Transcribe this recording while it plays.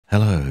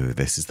Hello,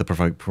 this is the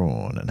Provoked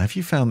Prawn, and have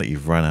you found that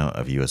you've run out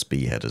of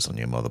USB headers on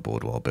your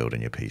motherboard while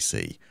building your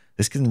PC?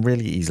 This can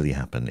really easily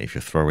happen if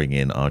you're throwing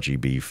in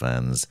RGB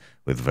fans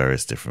with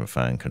various different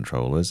fan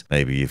controllers.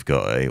 Maybe you've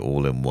got a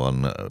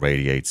all-in-one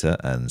radiator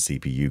and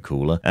CPU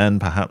cooler,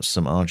 and perhaps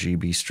some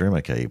RGB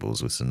streamer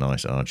cables with some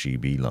nice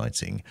RGB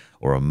lighting,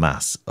 or a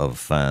mass of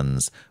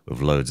fans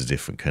with loads of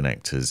different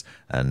connectors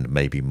and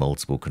maybe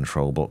multiple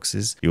control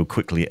boxes. You'll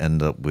quickly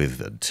end up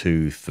with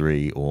 2,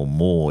 3 or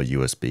more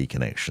USB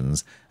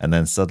connections, and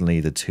then suddenly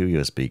the 2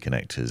 USB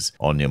connectors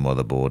on your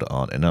motherboard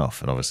aren't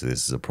enough, and obviously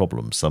this is a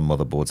problem. Some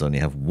motherboards only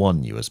have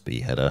one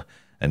USB header,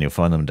 and you'll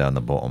find them down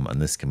the bottom,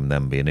 and this can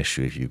then be an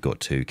issue if you've got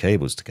 2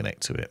 cables to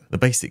connect to it. The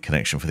basic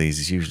connection for these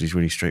is usually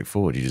really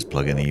straightforward. You just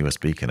plug in a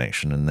USB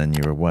connection and then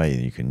you're away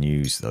and you can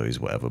use those,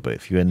 whatever. But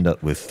if you end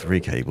up with 3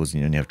 cables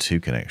and you only have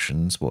 2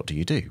 connections, what do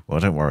you do? Well,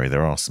 don't worry,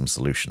 there are some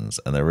solutions,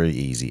 and they're really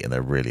easy and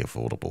they're really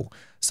affordable.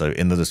 So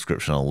in the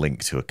description, I'll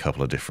link to a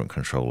couple of different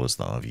controllers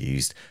that I've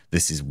used.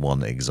 This is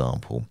one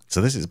example. So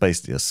this is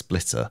basically a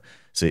splitter.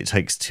 So it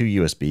takes 2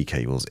 USB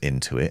cables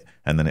into it,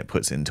 and then it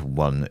puts it into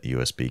one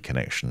USB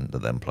connection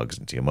that then plugs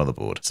into your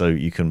motherboard. So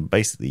you can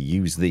basically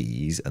use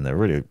these, and they're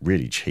really,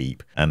 really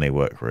cheap, and they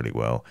work really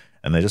well.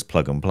 And they just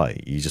plug and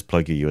play. You just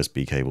plug your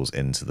USB cables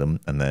into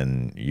them, and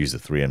then use the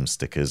 3M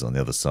stickers on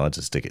the other side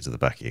to stick it to the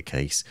back of your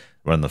case.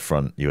 Run the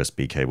front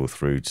USB cable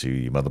through to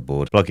your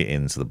motherboard, plug it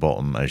into the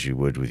bottom as you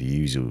would with your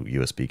usual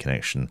USB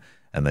connection,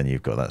 and then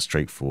you've got that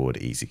straightforward,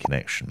 easy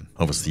connection.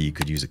 Obviously, you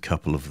could use a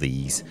couple of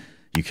these.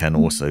 You can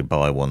also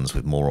buy ones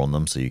with more on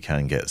them, so you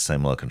can get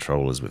similar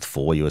controllers with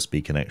 4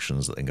 USB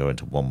connections that then go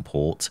into one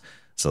port.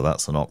 So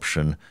that's an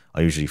option.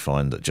 I usually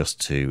find that just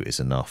 2 is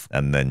enough,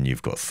 and then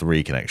you've got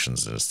 3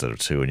 connections instead of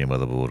 2 on your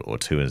motherboard, or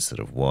 2 instead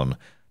of 1,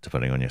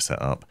 depending on your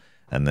setup.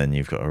 And then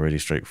you've got a really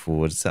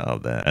straightforward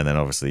setup there. And then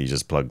obviously you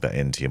just plug that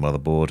into your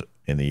motherboard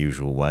in the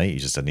usual way. You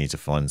just need to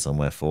find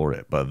somewhere for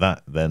it. But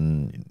that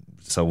then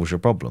solves your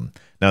problem.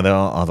 Now, there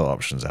are other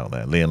options out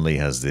there. Lian Li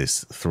has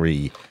this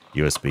 3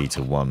 USB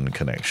to 1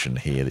 connection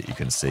here that you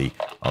can see.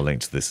 I'll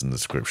link to this in the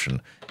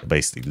description.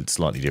 Basically, it's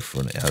slightly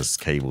different. It has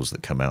cables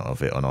that come out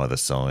of it on either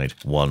side.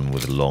 One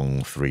with a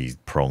long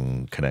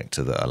 3-prong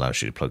connector that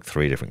allows you to plug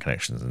 3 different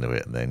connections into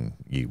it, and then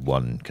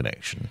one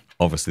connection.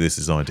 Obviously, this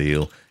is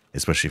ideal,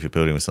 especially if you're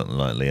building with something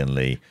like Lian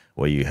Li,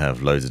 where you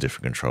have loads of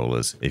different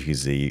controllers. If you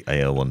see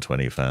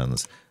AL120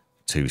 fans,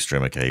 2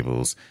 streamer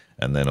cables,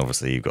 and then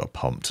obviously you've got a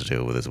pump to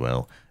deal with as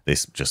well.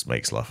 This just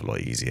makes life a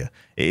lot easier.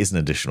 It is an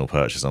additional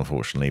purchase,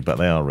 unfortunately, but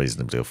they are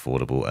reasonably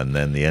affordable, and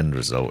then the end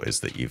result is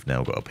that you've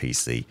now got a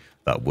PC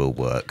that will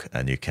work,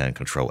 and you can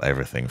control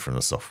everything from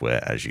the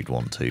software as you'd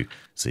want to.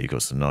 So you've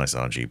got some nice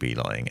RGB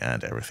lighting,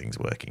 and everything's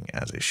working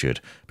as it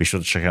should. Be sure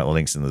to check out the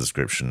links in the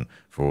description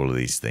for all of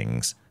these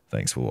things.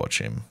 Thanks for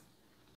watching.